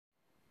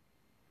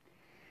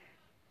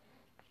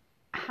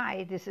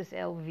Hi, this is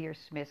Elvire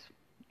Smith,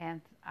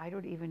 and I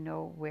don't even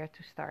know where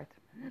to start.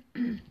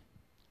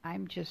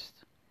 I'm just,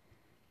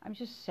 I'm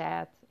just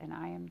sad, and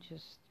I am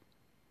just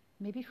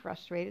maybe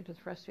frustrated, but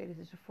frustrated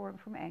is a form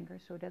from anger,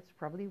 so that's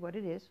probably what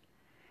it is.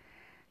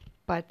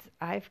 But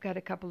I've got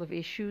a couple of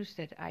issues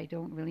that I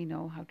don't really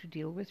know how to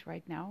deal with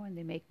right now, and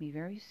they make me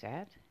very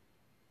sad.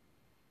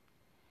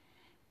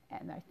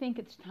 And I think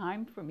it's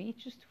time for me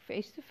just to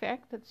face the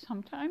fact that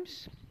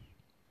sometimes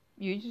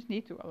you just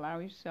need to allow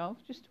yourself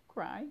just to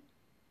cry,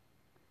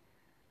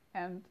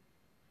 and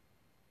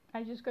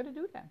I just got to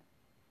do that.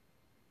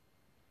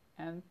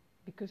 And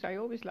because I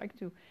always like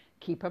to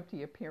keep up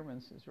the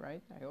appearances,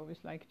 right? I always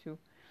like to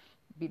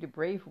be the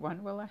brave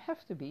one. Well, I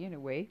have to be in a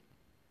way.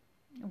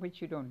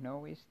 What you don't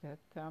know is that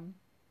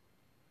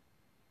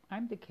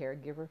I'm the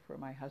caregiver for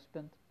my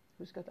husband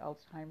who's got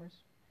Alzheimer's.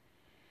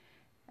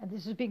 And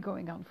this has been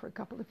going on for a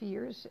couple of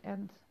years,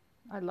 and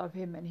I love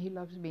him and he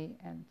loves me,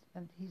 and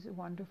he's a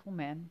wonderful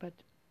man, but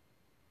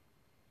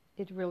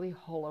it really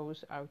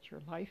hollows out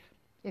your life.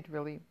 It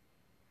really,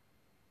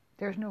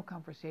 there's no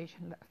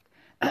conversation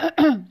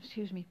left.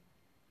 Excuse me.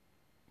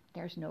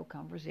 There's no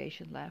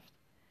conversation left.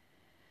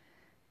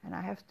 And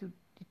I have to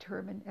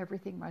determine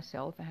everything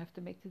myself. I have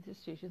to make the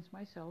decisions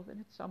myself,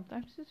 and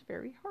sometimes it's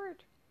very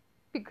hard.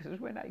 Because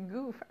when I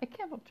goof, I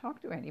cannot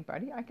talk to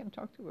anybody. I can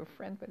talk to a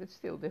friend, but it's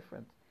still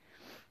different.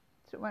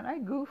 So when I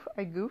goof,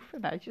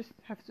 and I just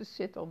have to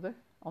sit on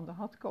the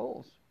hot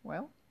coals.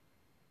 Well,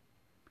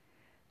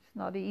 it's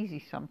not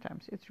easy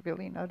sometimes. It's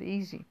really not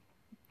easy.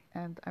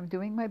 And I'm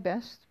doing my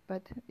best,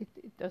 but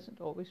it doesn't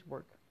always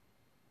work.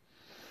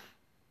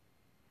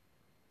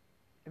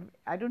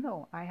 I don't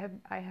know. I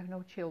have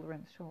no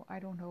children, so I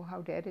don't know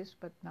how that is.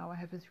 But now I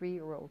have a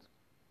 3-year-old.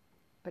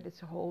 But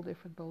it's a whole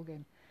different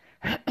ballgame.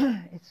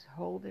 It's a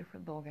whole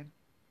different ballgame.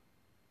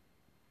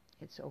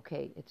 It's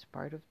okay. It's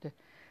part of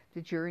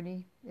the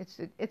journey. It's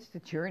the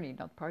journey,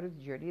 not part of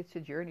the journey. It's a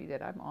journey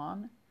that I'm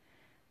on,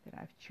 that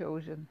I've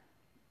chosen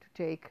to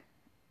take,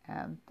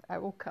 and I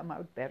will come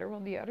out better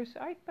on the other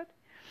side. But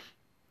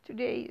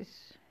today is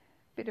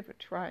a bit of a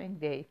trying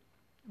day.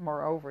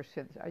 Moreover,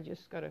 since I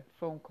just got a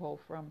phone call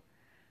from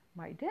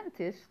my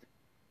dentist,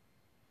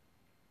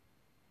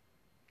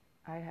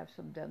 I have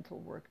some dental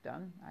work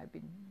done. I've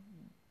been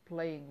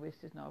playing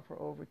with this now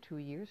for over 2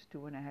 years,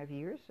 2.5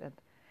 years,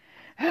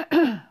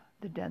 and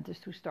the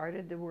dentist who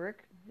started the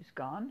work is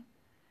gone,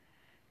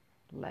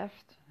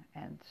 left,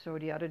 and so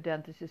the other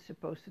dentist is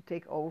supposed to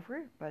take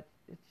over, but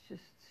it's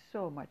just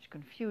so much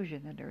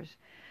confusion, and there's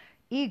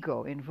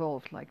ego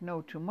involved like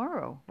no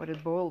tomorrow. What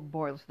it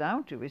boils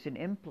down to is an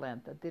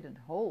implant that didn't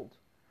hold.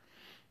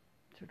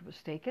 So it was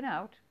taken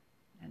out,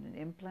 and an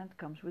implant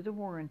comes with a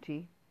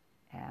warranty,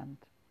 and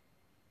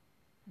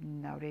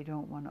now they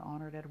don't want to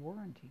honor that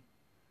warranty.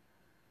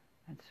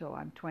 And so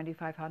I'm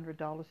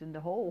 $2,500 in the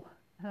hole.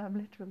 And I'm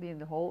literally in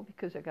the hole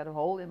because I got a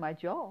hole in my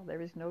jaw.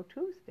 There is no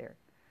tooth there.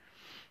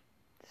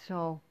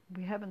 So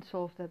we haven't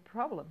solved that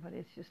problem, but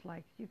it's just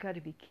like, you got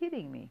to be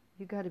kidding me.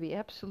 You got to be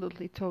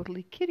absolutely,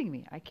 totally kidding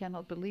me. I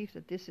cannot believe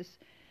that this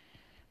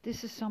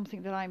is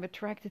something that I'm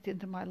attracted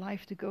into my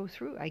life to go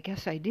through. I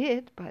guess I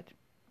did, but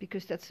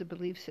because that's the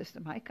belief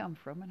system I come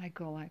from, and I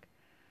go like,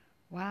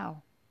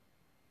 wow.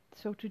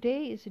 So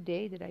today is a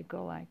day that I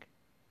go like,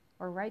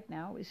 or right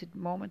now is a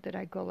moment that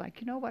I go like,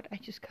 you know what? I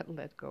just gotta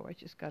let go. I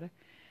just gotta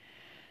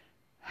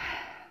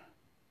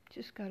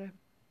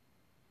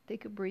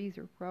take a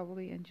breather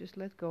probably and just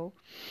let go.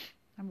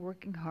 I'm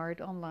working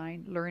hard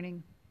online,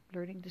 learning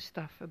the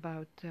stuff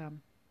about a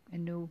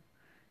new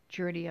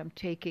journey I'm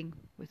taking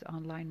with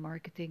online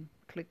marketing,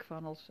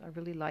 ClickFunnels. I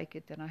really like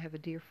it, and I have a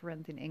dear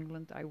friend in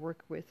England I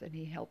work with, and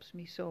he helps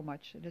me so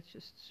much, and it's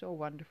just so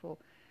wonderful.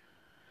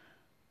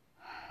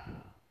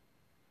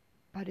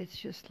 But it's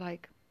just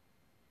like,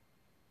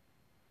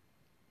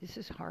 this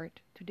is hard.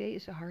 Today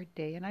is a hard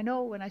day. And I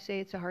know when I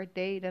say it's a hard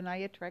day, then I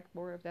attract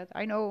more of that.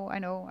 I know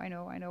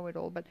it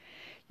all. But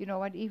you know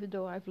what? Even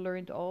though I've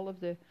learned all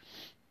of the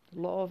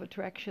law of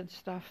attraction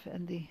stuff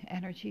and the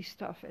energy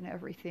stuff and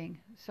everything,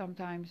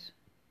 sometimes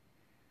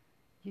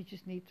you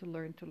just need to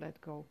learn to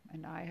let go.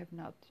 And I have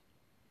not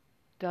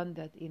done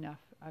that enough.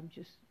 I'm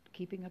just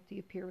keeping up the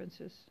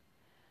appearances.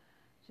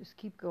 Just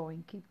keep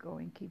going, keep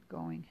going, keep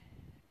going.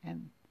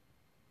 And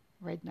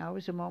right now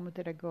is a moment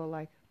that I go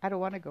like, I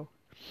don't want to go.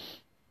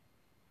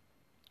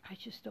 I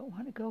just don't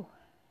want to go.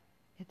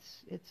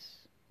 It's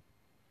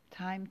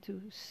time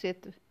to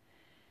sit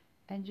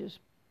and just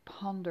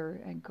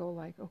ponder and go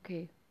like,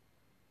 okay,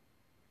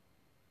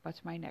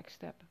 what's my next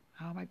step?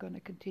 How am I going to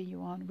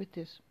continue on with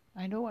this?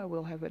 I know I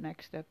will have a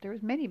next step.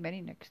 There's many,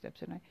 many next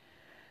steps, and I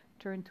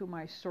turn to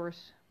my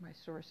source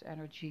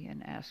energy,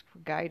 and ask for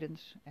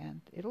guidance,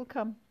 and it'll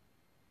come.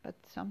 But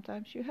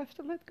sometimes you have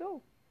to let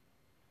go.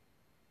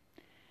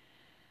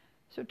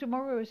 So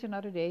tomorrow is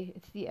another day.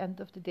 It's the end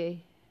of the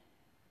day.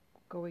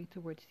 Going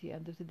towards the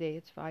end of the day.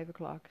 It's 5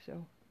 o'clock,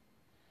 so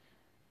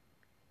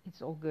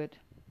it's all good.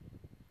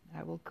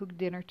 I will cook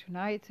dinner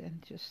tonight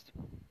and just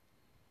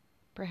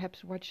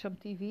perhaps watch some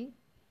TV,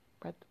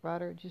 but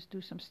rather just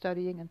do some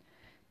studying and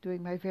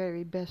doing my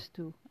very best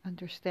to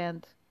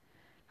understand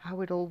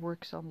how it all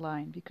works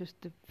online, because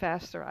the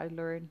faster I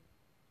learn,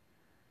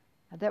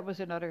 and that was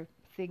another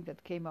thing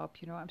that came up,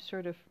 I'm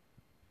sort of,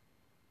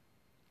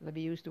 let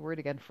me use the word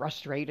again,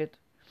 frustrated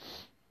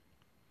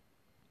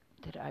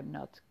that I'm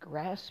not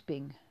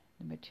grasping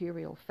the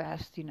material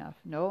fast enough.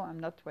 No, I'm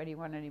not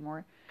 21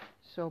 anymore,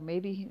 so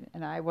maybe,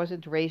 and I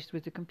wasn't raised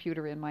with a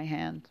computer in my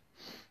hand,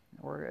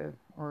 or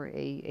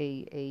a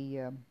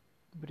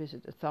what is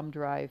it, a thumb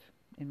drive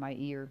in my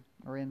ear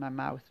or in my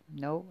mouth.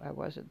 No, I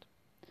wasn't.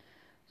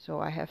 So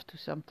I have to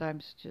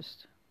sometimes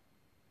just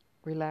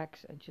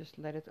relax and just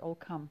let it all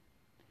come,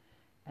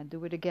 and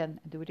do it again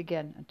and do it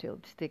again until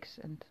it sticks.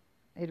 And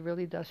it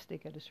really does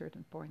stick at a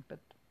certain point, but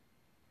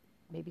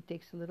maybe it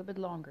takes a little bit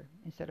longer.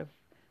 Instead of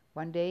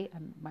one day,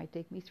 it might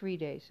take me 3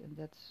 days, and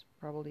that's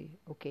probably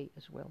okay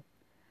as well.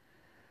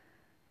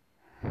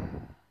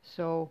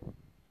 So,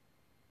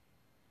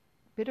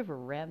 bit of a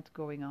rant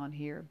going on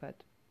here, but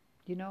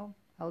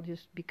I'll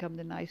just become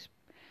the nice,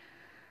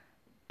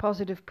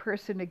 positive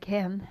person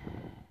again.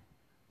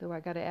 Though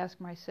I got to ask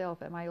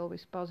myself, am I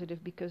always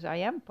positive because I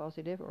am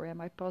positive, or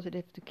am I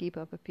positive to keep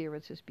up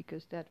appearances?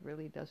 Because that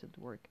really doesn't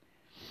work.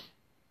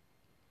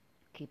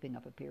 Keeping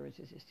up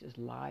appearances is just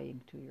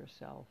lying to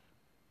yourself,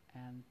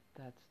 and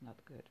that's not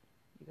good.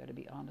 You got to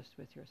be honest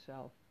with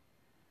yourself,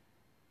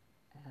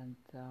 and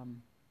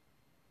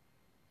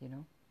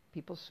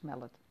people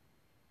smell it.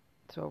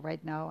 So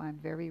right now I'm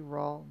very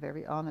raw,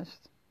 very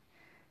honest,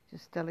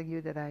 just telling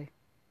you that I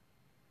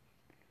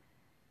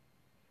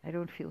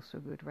don't feel so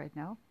good right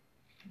now.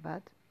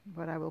 But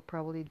what I will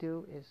probably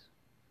do is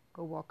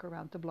go walk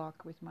around the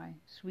block with my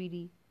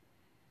sweetie,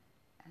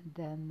 and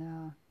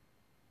then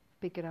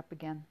pick it up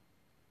again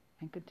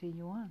and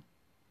continue on.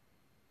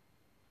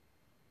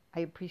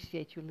 I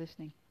appreciate you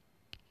listening.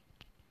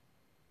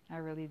 I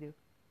really do.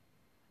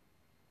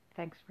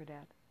 Thanks for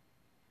that.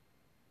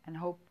 And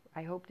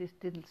I hope this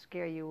didn't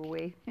scare you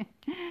away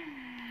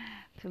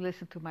to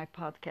listen to my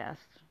podcast.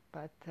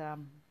 But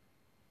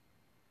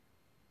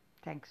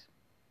thanks.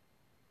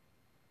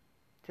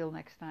 Till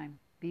next time.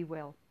 Be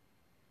well.